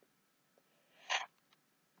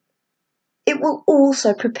 It will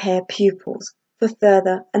also prepare pupils for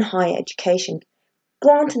further and higher education,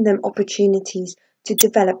 granting them opportunities to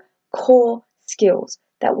develop core skills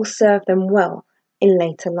that will serve them well in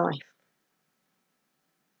later life.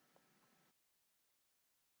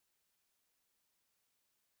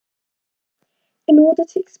 In order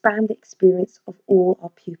to expand the experience of all our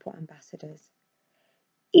pupil ambassadors,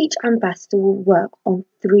 each ambassador will work on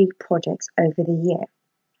 3 projects over the year,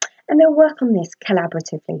 and they'll work on this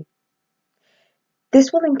collaboratively.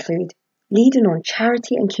 This will include leading on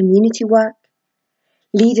charity and community work,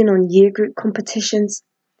 leading on year group competitions,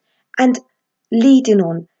 and leading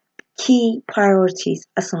on key priorities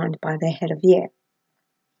assigned by their head of year.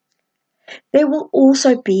 They will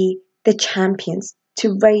also be the champions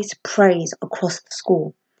to raise praise across the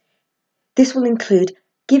school. This will include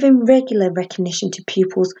giving regular recognition to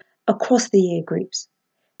pupils across the year groups,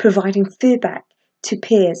 providing feedback to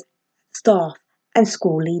peers, staff, and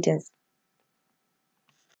school leaders.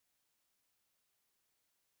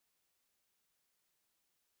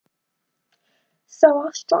 So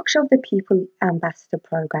our structure of the Pupil Ambassador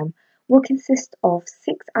Programme will consist of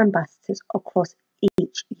 6 ambassadors across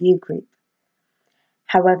each year group.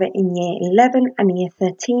 However, in Year 11 and Year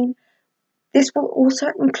 13, this will also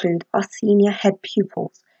include our senior head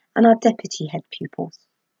pupils and our deputy head pupils.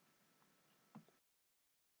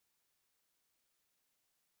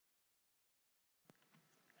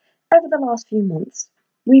 Over the last few months,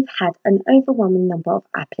 we've had an overwhelming number of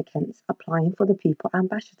applicants applying for the Pupil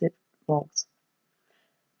Ambassador roles.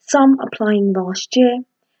 Some applying last year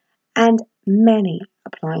and many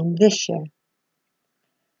applying this year.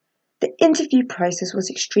 The interview process was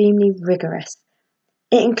extremely rigorous.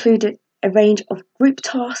 It included a range of group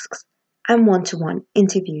tasks and one-to-one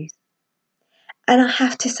interviews. And I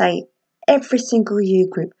have to say, every single year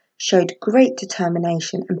group showed great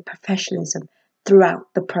determination and professionalism throughout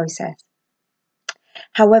the process.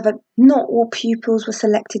 However, not all pupils were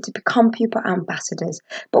selected to become pupil ambassadors,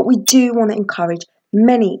 but we do want to encourage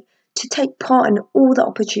many to take part in all the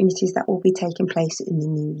opportunities that will be taking place in the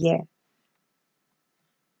new year.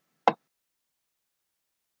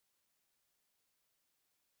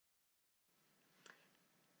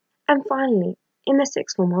 And finally, in the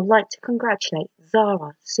sixth form, I'd like to congratulate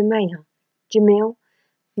Zara, Sumaya, Jamil,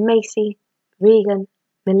 Macy, Regan,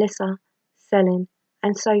 Melissa, Selin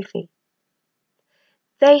and Sophie.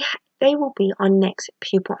 They will be our next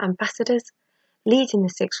pupil ambassadors, leading the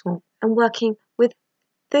sixth form and working with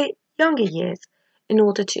the younger years in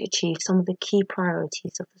order to achieve some of the key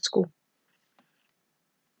priorities of the school.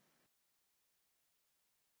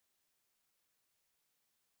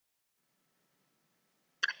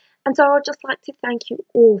 And so I'd just like to thank you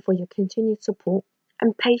all for your continued support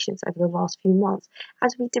and patience over the last few months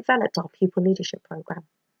as we developed our pupil leadership programme.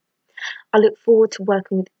 I look forward to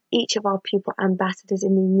working with each of our pupil ambassadors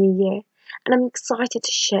in the new year, and I'm excited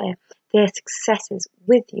to share their successes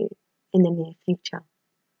with you in the near future.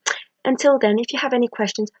 Until then, if you have any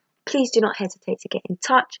questions, please do not hesitate to get in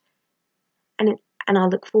touch, and I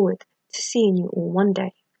look forward to seeing you all one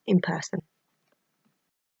day in person.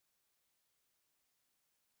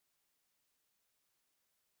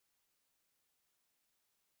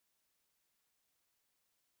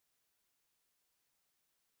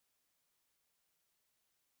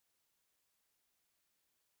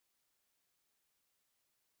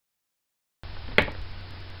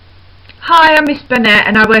 Hi, I'm Miss Burnett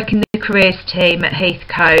and I work in the careers team at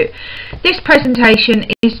Heathcote. This presentation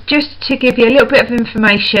is just to give you a little bit of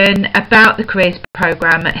information about the careers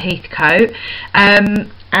programme at Heathcote,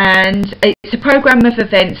 and it's a programme of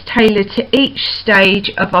events tailored to each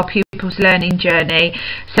stage of our pupils' learning journey.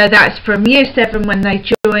 So that's from year 7 when they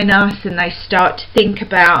join us and they start to think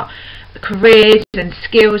about careers and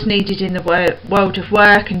skills needed in the world of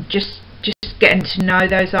work and just getting to know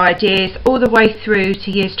those ideas, all the way through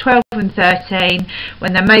to years 12 and 13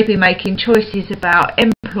 when they may be making choices about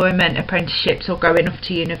employment, apprenticeships or going off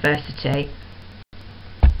to university.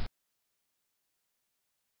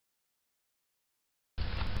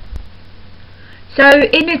 So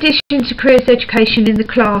in addition to careers education in the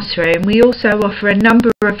classroom, we also offer a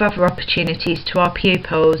number of other opportunities to our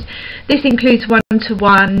pupils. This includes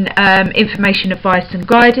one-to-one information, advice and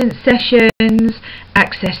guidance sessions,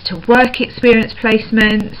 access to work experience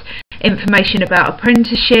placements, information about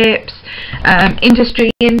apprenticeships,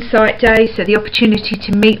 industry insight days, so the opportunity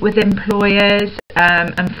to meet with employers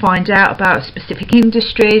and find out about specific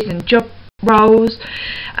industries and job roles,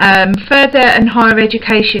 further and higher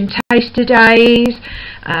education taster days,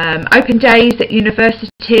 open days at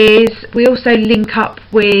universities. We also link up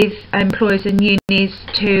with employers and unis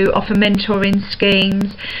to offer mentoring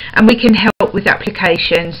schemes, and we can help with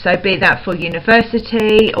applications, so be that for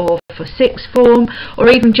university or for sixth form or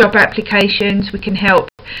even job applications. We can help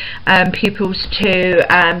pupils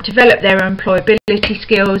to develop their employability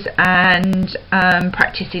skills and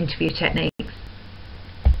practice interview techniques.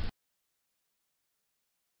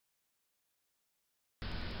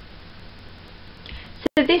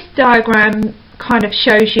 So this diagram kind of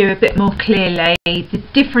shows you a bit more clearly the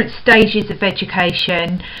different stages of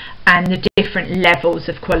education and the different levels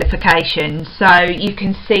of qualifications. So you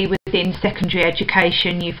can see within secondary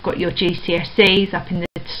education you've got your GCSEs up in the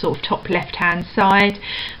sort of top left hand side,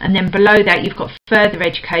 and then below that you've got further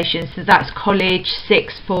education, so that's college,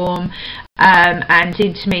 sixth form, and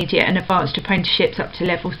intermediate and advanced apprenticeships up to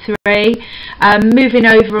level 3. Moving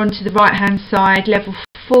over onto the right hand side, level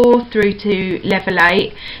 4 through to level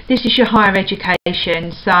 8, this is your higher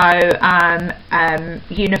education, so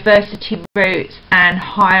university routes and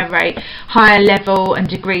higher level and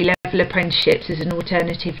degree level apprenticeships as an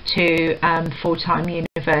alternative to full-time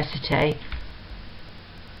university.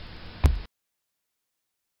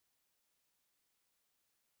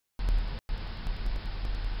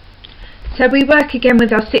 So we work again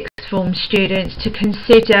with our sixth form students to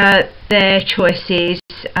consider their choices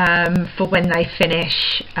for when they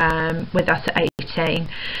finish with us at 18.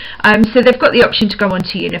 So they've got the option to go on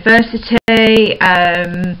to university.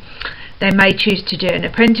 They may choose to do an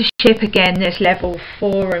apprenticeship again, there's level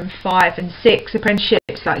 4 and 5 and 6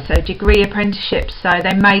 apprenticeships, like so degree apprenticeships, so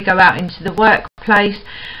they may go out into the workplace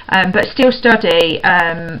but still study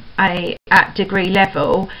at degree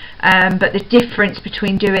level, but the difference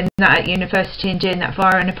between doing that at university and doing that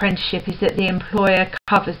via an apprenticeship is that the employer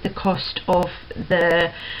covers the cost of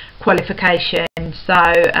the qualification, so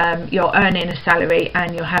you're earning a salary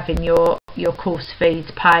and you're having your course fees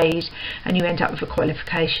paid, and you end up with a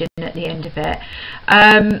qualification at the end of it.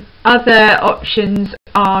 Other options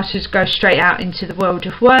are to go straight out into the world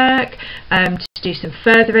of work, to do some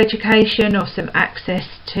further education or some access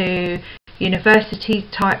to university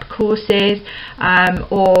type courses,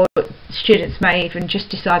 or students may even just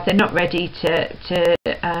decide they're not ready to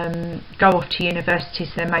go off to university,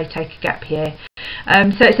 so they may take a gap year.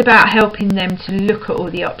 So it's about helping them to look at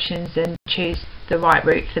all the options and choose the right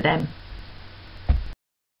route for them.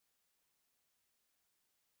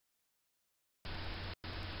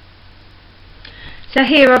 So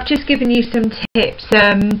here I've just given you some tips.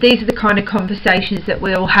 These are the kind of conversations that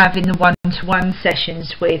we'll have in the one-to-one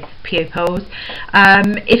sessions with pupils.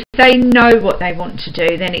 If they know what they want to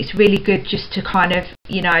do, then it's really good just to kind of,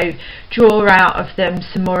 you know, draw out of them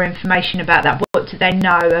some more information about that. What do they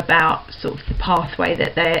know about sort of the pathway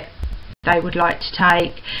that they would like to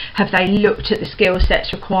take? Have they looked at the skill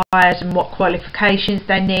sets required and what qualifications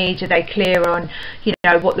they need? Are they clear on, you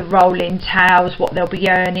know, what the role entails, what they'll be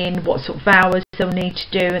earning, what sort of hours they'll need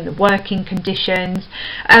to do, and the working conditions,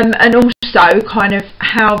 and also kind of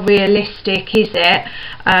how realistic is it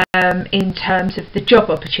in terms of the job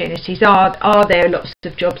opportunities? Are there lots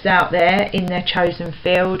of jobs out there in their chosen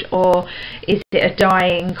field, or is it a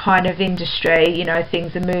dying kind of industry? You know,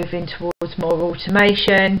 things are moving towards more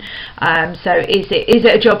automation, so is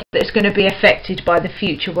it a job that's going to be affected by the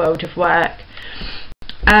future world of work?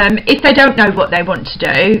 If they don't know what they want to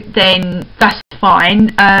do, then that's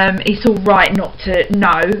fine. It's all right not to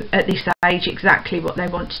know at this age exactly what they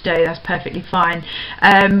want to do. That's perfectly fine.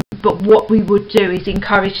 But what we would do is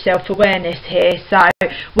encourage self-awareness here. So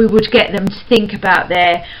we would get them to think about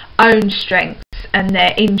their own strengths and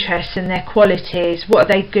their interests and their qualities. What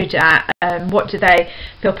are they good at? What do they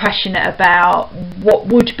feel passionate about? What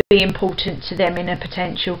would be important to them in a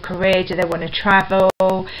potential career? Do they want to travel,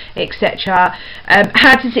 etc.?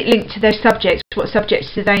 How does it link to their subjects? What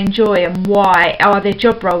subjects do they enjoy and why? Are there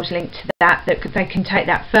job roles linked to that they can take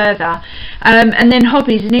that further? And then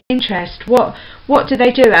hobbies and interests. What do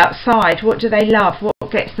they do outside? What do they love?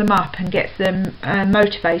 What gets them up and gets them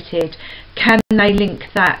motivated? Can they link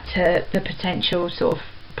that to the potential sort of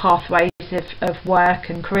pathways of work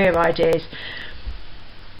and career ideas?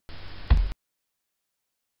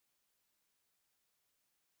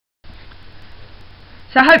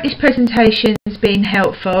 So I hope this presentation has been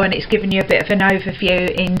helpful and it's given you a bit of an overview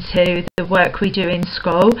into the work we do in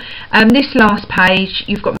school. This last page,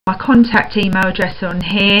 you've got my contact email address on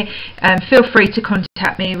here. Feel free to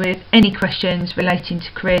contact me with any questions relating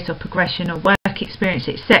to careers or progression or work experience,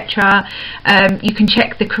 etc. You can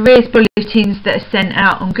check the careers bulletins that are sent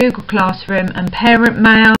out on Google Classroom and Parent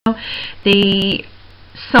Mail. The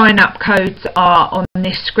sign-up codes are on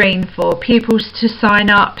this screen for pupils to sign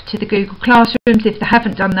up to the Google Classrooms. If they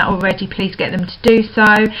haven't done that already, please get them to do so.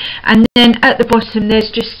 And then at the bottom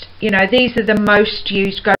there's just, you know, these are the most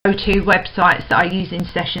used go-to websites that I use in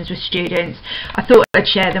sessions with students. I thought I'd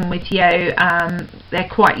share them with you. They're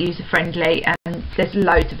quite user-friendly and there's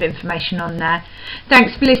loads of information on there.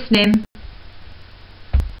 Thanks for listening.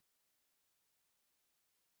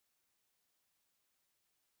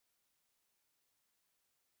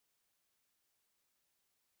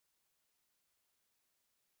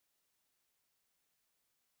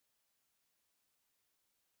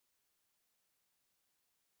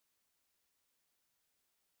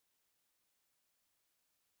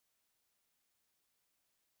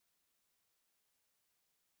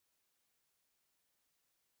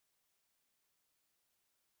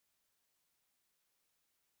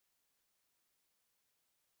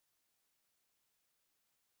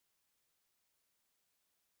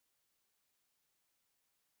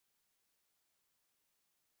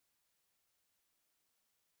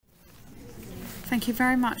 Thank you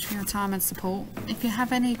very much for your time and support. If you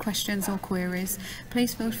have any questions or queries,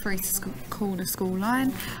 please feel free to call the school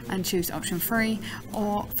line and choose option 3,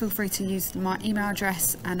 or feel free to use my email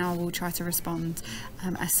address and I will try to respond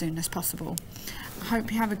as soon as possible. I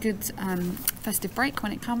hope you have a good festive break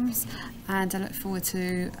when it comes, and I look forward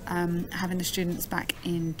to having the students back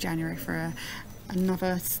in January for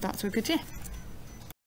another start to a good year.